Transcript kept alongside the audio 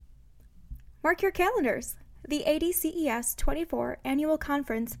Mark your calendars. The ADCES 24 Annual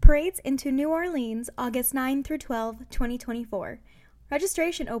Conference parades into New Orleans August 9 through 12, 2024.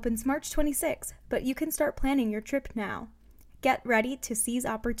 Registration opens March 26, but you can start planning your trip now. Get ready to seize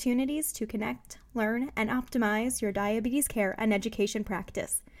opportunities to connect, learn, and optimize your diabetes care and education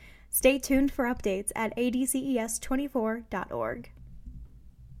practice. Stay tuned for updates at adces24.org.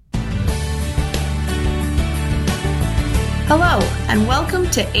 Hello, and welcome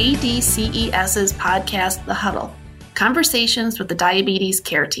to ADCES's podcast, The Huddle, Conversations with the Diabetes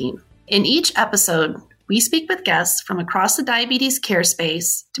Care Team. In each episode, we speak with guests from across the diabetes care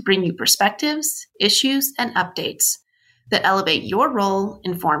space to bring you perspectives, issues, and updates that elevate your role,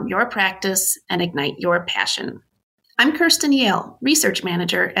 inform your practice, and ignite your passion. I'm Kirsten Yale, Research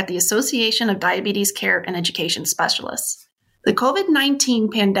Manager at the Association of Diabetes Care and Education Specialists. The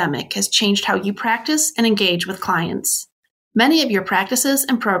COVID-19 pandemic has changed how you practice and engage with clients. Many of your practices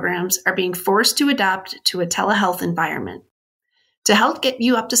and programs are being forced to adapt to a telehealth environment. To help get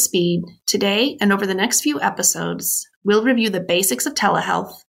you up to speed, today and over the next few episodes, we'll review the basics of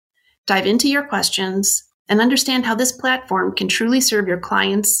telehealth, dive into your questions, and understand how this platform can truly serve your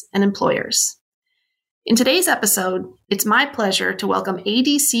clients and employers. In today's episode, it's my pleasure to welcome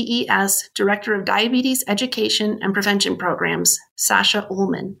ADCES Director of Diabetes Education and Prevention Programs, Sasha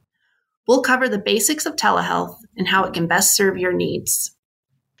Ullman. We'll cover the basics of telehealth and how it can best serve your needs.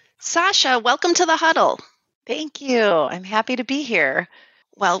 Sasha, welcome to the Huddle. Thank you. I'm happy to be here.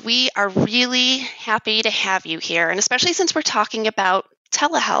 Well, we are really happy to have you here, and especially since we're talking about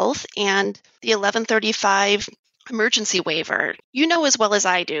telehealth and the 1135 emergency waiver. You know as well as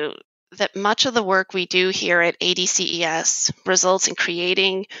I do that much of the work we do here at ADCES results in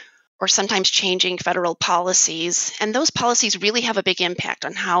creating or sometimes changing federal policies, and those policies really have a big impact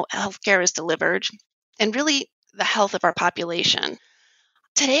on how healthcare is delivered and really the health of our population.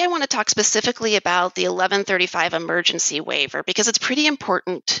 Today, I want to talk specifically about the 1135 emergency waiver because it's pretty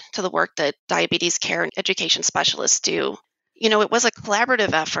important to the work that diabetes care and education specialists do. You know, it was a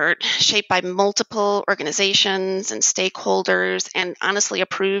collaborative effort shaped by multiple organizations and stakeholders and honestly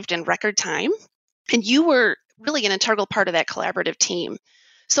approved in record time. And you were really an integral part of that collaborative team.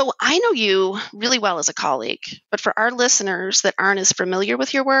 So I know you really well as a colleague, but for our listeners that aren't as familiar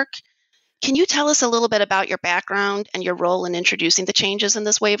with your work, can you tell us a little bit about your background and your role in introducing the changes in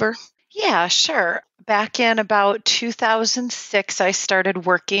this waiver? Yeah, sure. Back in about 2006, I started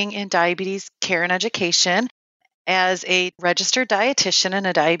working in diabetes care and education as a registered dietitian and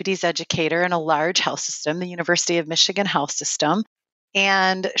a diabetes educator in a large health system, the University of Michigan Health System.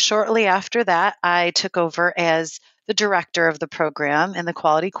 And shortly after that, I took over as the director of the program and the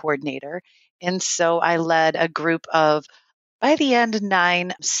quality coordinator. And so I led a group of, by the end,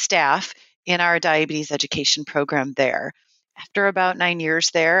 9 staff in our diabetes education program there. After about 9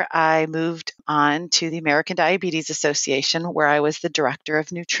 years there, I moved on to the American Diabetes Association, where I was the director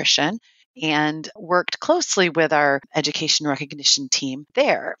of nutrition and worked closely with our education recognition team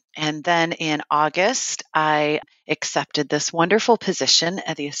there. And then in August, I accepted this wonderful position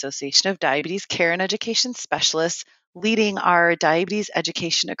at the Association of Diabetes Care and Education Specialists, leading our diabetes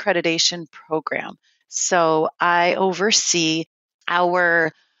education accreditation program. So I oversee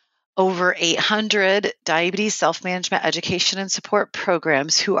our over 800 diabetes self-management education and support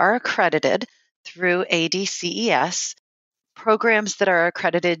programs who are accredited through ADCES, programs that are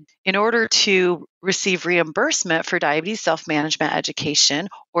accredited in order to receive reimbursement for diabetes self-management education,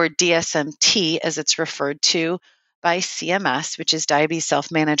 or DSMT as it's referred to by CMS, which is diabetes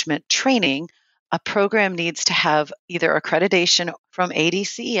self-management training. A program needs to have either accreditation from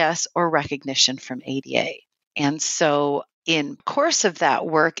ADCES or recognition from ADA. And so in course of that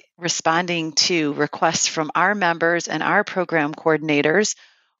work, responding to requests from our members and our program coordinators,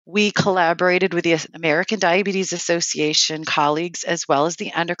 we collaborated with the American Diabetes Association colleagues as well as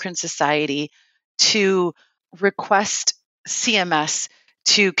the Endocrine Society to request CMS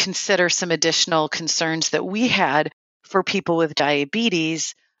to consider some additional concerns that we had for people with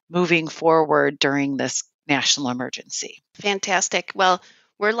diabetes moving forward during this national emergency. Fantastic. Well,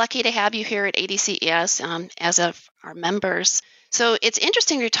 we're lucky to have you here at ADCES as of our members. So it's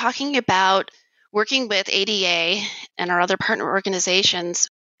interesting you're talking about working with ADA and our other partner organizations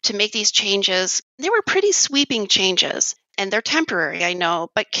to make these changes. They were pretty sweeping changes, and they're temporary, I know.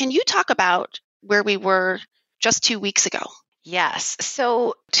 But can you talk about where we were just 2 weeks ago? Yes.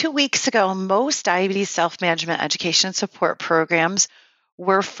 So 2 weeks ago, most diabetes self-management education support programs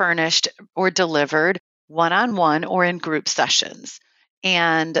were furnished or delivered one-on-one or in group sessions.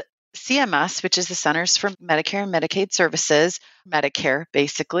 And CMS, which is the Centers for Medicare and Medicaid Services, Medicare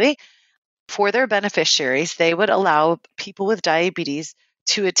basically, for their beneficiaries, they would allow people with diabetes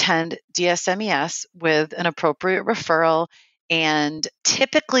to attend DSMES with an appropriate referral. And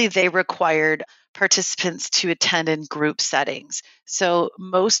typically they required participants to attend in group settings. So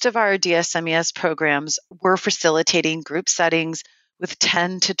most of our DSMES programs were facilitating group settings with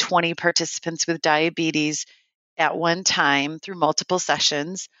 10 to 20 participants with diabetes at one time through multiple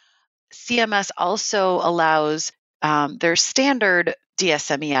sessions. CMS also allows their standard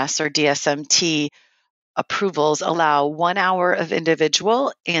DSMES or DSMT approvals allow 1 hour of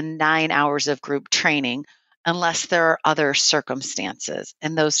individual and 9 hours of group training unless there are other circumstances.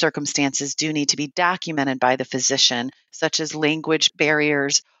 And those circumstances do need to be documented by the physician, such as language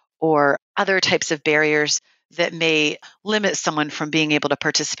barriers or other types of barriers that may limit someone from being able to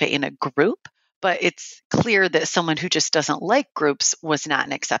participate in a group. But it's clear that someone who just doesn't like groups was not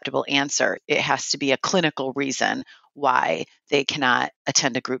an acceptable answer. It has to be a clinical reason why they cannot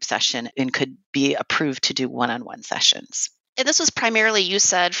attend a group session and could be approved to do one-on-one sessions. And this was primarily, you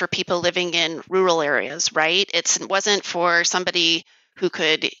said, for people living in rural areas, right? It wasn't for somebody who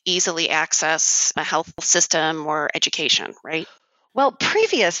could easily access a health system or education, right? Well,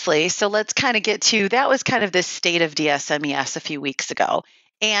 previously, so let's kind of get to, that was kind of the state of DSMES a few weeks ago.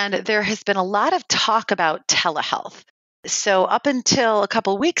 And there has been a lot of talk about telehealth. So up until a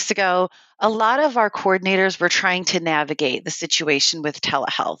couple weeks ago, a lot of our coordinators were trying to navigate the situation with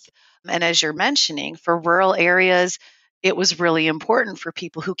telehealth. And as you're mentioning, for rural areas, it was really important for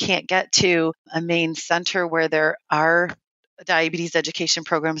people who can't get to a main center where there are diabetes education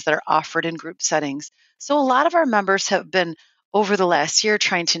programs that are offered in group settings. So a lot of our members have been over the last year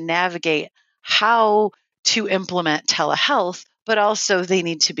trying to navigate how to implement telehealth, but also they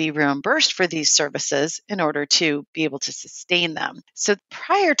need to be reimbursed for these services in order to be able to sustain them. So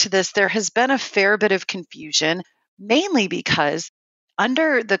prior to this, there has been a fair bit of confusion, mainly because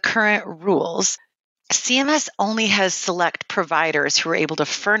under the current rules, CMS only has select providers who are able to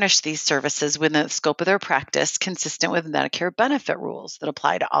furnish these services within the scope of their practice, consistent with Medicare benefit rules that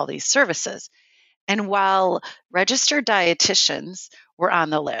apply to all these services. And while registered dietitians were on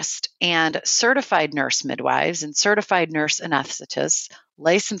the list, and certified nurse midwives and certified nurse anesthetists,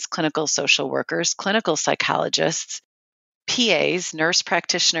 licensed clinical social workers, clinical psychologists, PAs, nurse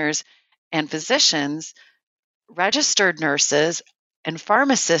practitioners, and physicians, registered nurses and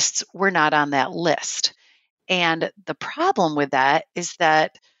pharmacists were not on that list. And the problem with that is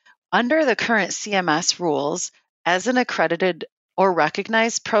that under the current CMS rules, as an accredited or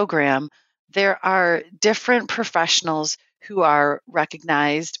recognized program, there are different professionals who are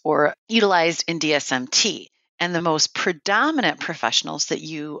recognized or utilized in DSMT. And the most predominant professionals that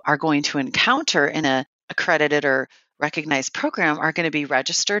you are going to encounter in an accredited or recognized program are going to be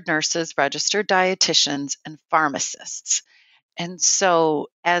registered nurses, registered dietitians, and pharmacists. And so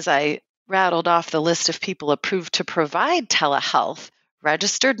as I rattled off the list of people approved to provide telehealth,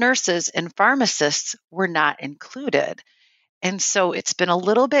 registered nurses and pharmacists were not included. And so it's been a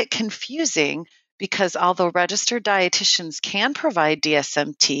little bit confusing because although registered dietitians can provide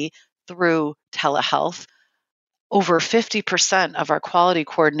DSMT through telehealth, over 50% of our quality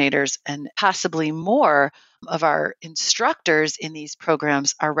coordinators and possibly more of our instructors in these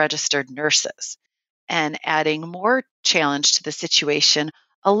programs are registered nurses. And adding more challenge to the situation,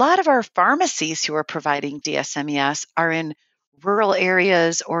 a lot of our pharmacies who are providing DSMES are in rural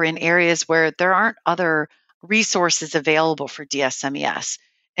areas or in areas where there aren't other resources available for DSMES.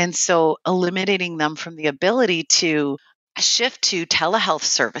 And so eliminating them from the ability to shift to telehealth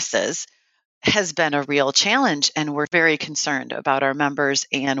services has been a real challenge. And we're very concerned about our members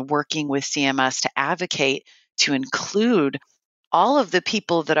and working with CMS to advocate to include all of the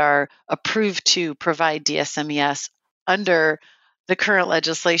people that are approved to provide DSMES under the current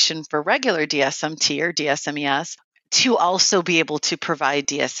legislation for regular DSMT or DSMES to also be able to provide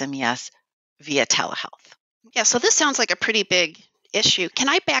DSMES via telehealth. Yeah, so this sounds like a pretty big issue. Can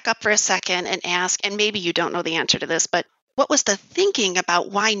I back up for a second and ask, and maybe you don't know the answer to this, but what was the thinking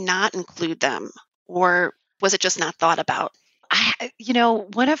about why not include them? Or was it just not thought about?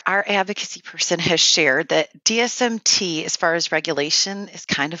 One of our advocacy person has shared that DSMT, as far as regulation, is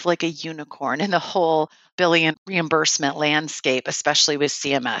kind of like a unicorn in the whole billing and reimbursement landscape, especially with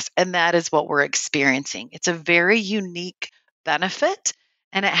CMS. And that is what we're experiencing. It's a very unique benefit,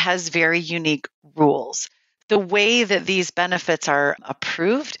 and it has very unique rules. The way that these benefits are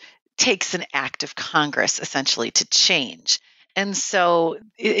approved takes an act of Congress, essentially, to change. And so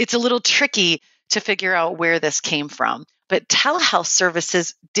it's a little tricky to figure out where this came from. But telehealth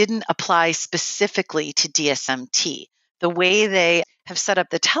services didn't apply specifically to DSMT. The way they have set up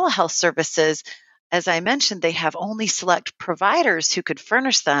the telehealth services, as I mentioned, they have only select providers who could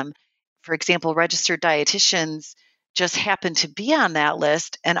furnish them. For example, registered dietitians just happen to be on that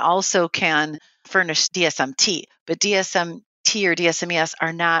list and also can furnish DSMT. But DSMT or DSMES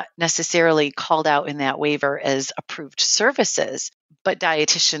are not necessarily called out in that waiver as approved services, but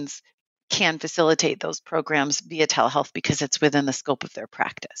dietitians can facilitate those programs via telehealth because it's within the scope of their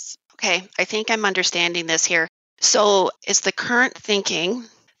practice. Okay, I think I'm understanding this here. So is the current thinking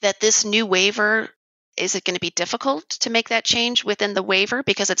that this new waiver, is it going to be difficult to make that change within the waiver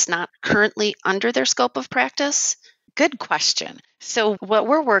because it's not currently under their scope of practice? Good question. So what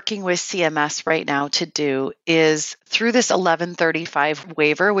we're working with CMS right now to do is through this 1135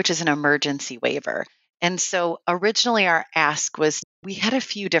 waiver, which is an emergency waiver. And so originally our ask was we had a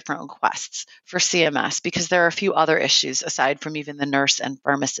few different requests for CMS because there are a few other issues aside from even the nurse and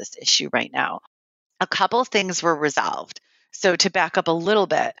pharmacist issue right now. A couple things were resolved. So to back up a little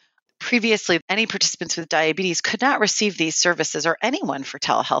bit, previously, any participants with diabetes could not receive these services, or anyone for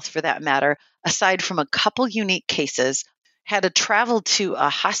telehealth for that matter, aside from a couple unique cases, had to travel to a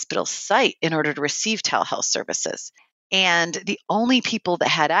hospital site in order to receive telehealth services. And the only people that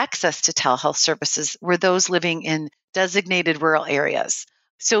had access to telehealth services were those living in designated rural areas.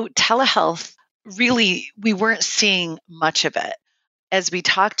 So telehealth, really, we weren't seeing much of it. As we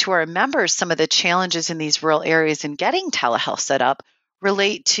talked to our members, some of the challenges in these rural areas in getting telehealth set up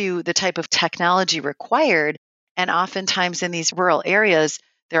relate to the type of technology required. And oftentimes in these rural areas,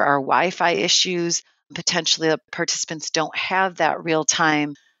 there are Wi-Fi issues. Potentially, the participants don't have that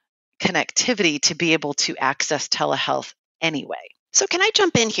real-time connectivity to be able to access telehealth anyway. So can I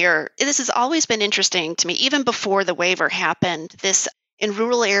jump in here? This has always been interesting to me, even before the waiver happened, this in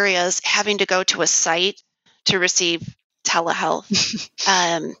rural areas having to go to a site to receive telehealth.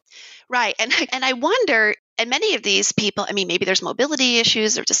 Right. And I wonder, and many of these people, I mean, maybe there's mobility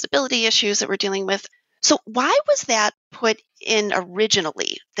issues or disability issues that we're dealing with. So why was that put in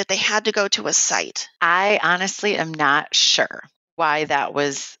originally, that they had to go to a site? I honestly am not sure why that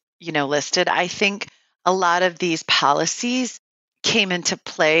was, listed. I think a lot of these policies came into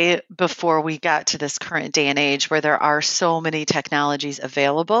play before we got to this current day and age where there are so many technologies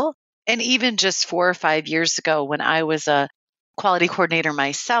available. And even just 4 or 5 years ago, when I was a quality coordinator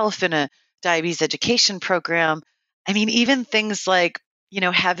myself in a diabetes education program, I mean, even things like,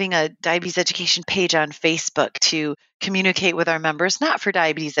 having a diabetes education page on Facebook to communicate with our members, not for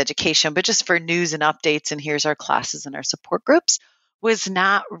diabetes education, but just for news and updates, and here's our classes and our support groups, was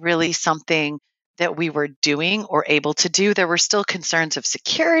not really something that we were doing or able to do. There were still concerns of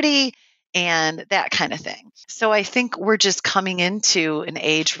security and that kind of thing. So I think we're just coming into an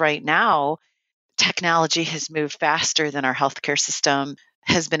age right now, technology has moved faster than our healthcare system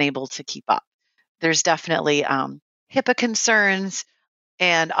has been able to keep up. There's definitely HIPAA concerns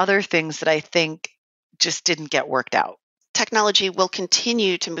and other things that I think just didn't get worked out. Technology will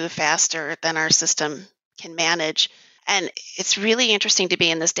continue to move faster than our system can manage. And it's really interesting to be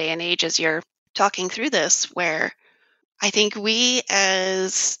in this day and age as you're talking through this, where I think we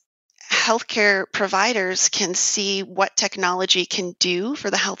as healthcare providers can see what technology can do for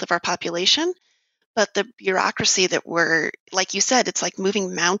the health of our population. But the bureaucracy that we're, like you said, it's like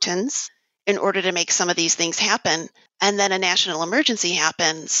moving mountains in order to make some of these things happen. And then a national emergency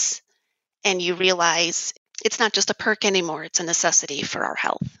happens and you realize it's not just a perk anymore, it's a necessity for our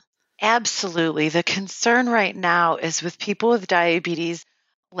health. Absolutely. The concern right now is with people with diabetes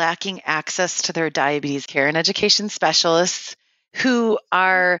lacking access to their diabetes care and education specialists who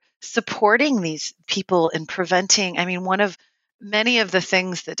are supporting these people in preventing. I mean, one of many of the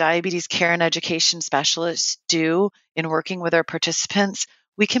things that diabetes care and education specialists do in working with our participants,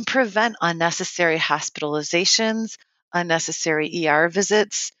 we can prevent unnecessary hospitalizations, unnecessary ER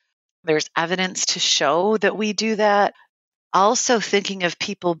visits. There's evidence to show that we do that. Also thinking of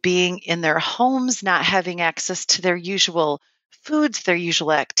people being in their homes, not having access to their usual foods, their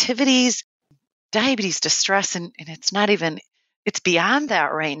usual activities, diabetes distress, and it's beyond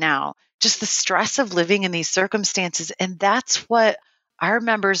that right now. Just the stress of living in these circumstances. And that's what our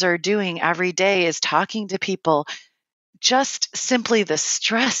members are doing every day, is talking to people. Just simply the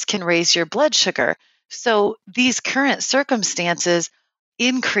stress can raise your blood sugar. So these current circumstances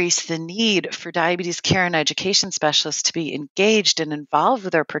increase the need for diabetes care and education specialists to be engaged and involved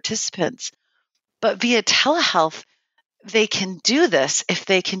with their participants. But via telehealth, they can do this if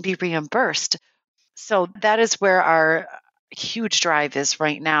they can be reimbursed. So that is where our huge drive is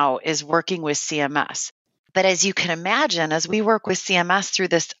right now, is working with CMS. But as you can imagine, as we work with CMS through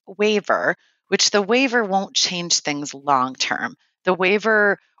this waiver, which the waiver won't change things long term, the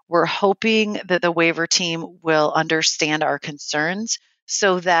waiver, we're hoping that the waiver team will understand our concerns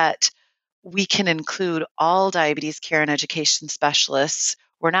so that we can include all diabetes care and education specialists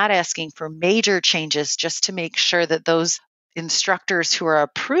We're not asking for major changes, just to make sure that those instructors who are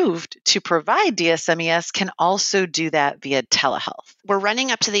approved to provide DSMES can also do that via telehealth. We're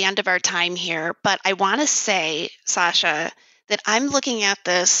running up to the end of our time here, but I want to say, Sasha, that I'm looking at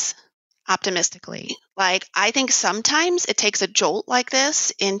this optimistically. Like, I think sometimes it takes a jolt like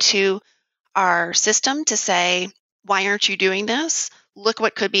this into our system to say, why aren't you doing this? Look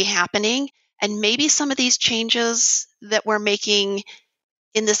what could be happening. And maybe some of these changes that we're making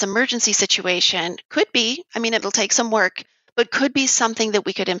in this emergency situation could be, I mean, it'll take some work, but could be something that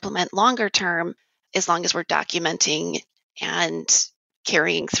we could implement longer term as long as we're documenting and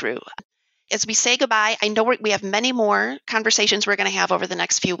carrying through. As we say goodbye, I know we have many more conversations we're going to have over the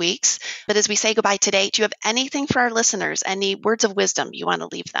next few weeks, but as we say goodbye today, do you have anything for our listeners, any words of wisdom you want to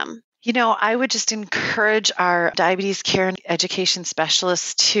leave them? I would just encourage our diabetes care and education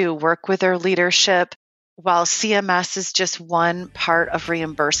specialists to work with their leadership. While CMS is just one part of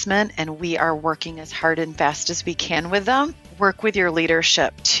reimbursement, and we are working as hard and fast as we can with them, work with your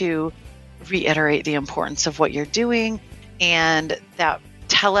leadership to reiterate the importance of what you're doing, and that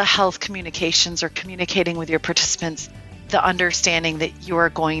telehealth communications or communicating with your participants, the understanding that you are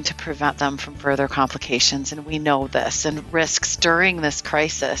going to prevent them from further complications. And we know this, and risks during this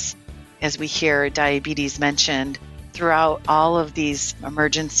crisis, as we hear diabetes mentioned throughout all of these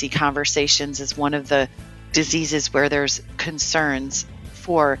emergency conversations, is one of the diseases where there's concerns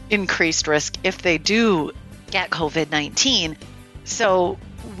for increased risk if they do get COVID-19. So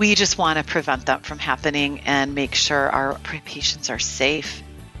we just want to prevent that from happening and make sure our patients are safe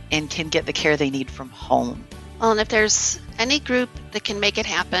and can get the care they need from home. Well, and if there's any group that can make it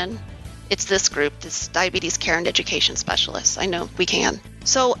happen, it's this group, this Diabetes Care and Education Specialists. I know we can.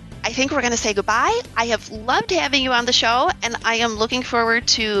 So I think we're going to say goodbye. I have loved having you on the show, and I am looking forward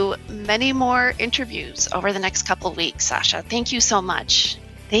to many more interviews over the next couple of weeks, Sasha. Thank you so much.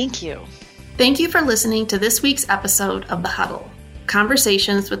 Thank you. Thank you for listening to this week's episode of The Huddle,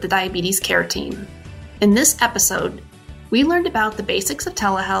 Conversations with the Diabetes Care Team. In this episode, we learned about the basics of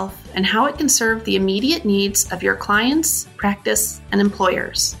telehealth and how it can serve the immediate needs of your clients, practice, and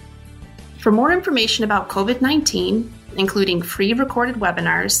employers. For more information about COVID-19, including free recorded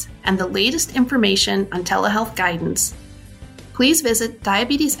webinars and the latest information on telehealth guidance, please visit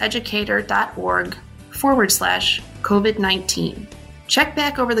diabeteseducator.org/COVID-19. Check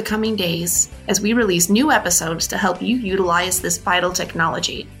back over the coming days as we release new episodes to help you utilize this vital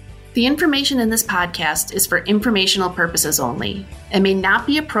technology. The information in this podcast is for informational purposes only and may not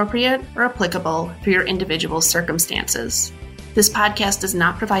be appropriate or applicable for your individual circumstances. This podcast does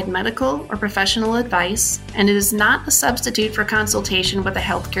not provide medical or professional advice, and it is not a substitute for consultation with a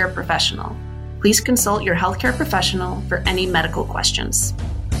healthcare professional. Please consult your healthcare professional for any medical questions.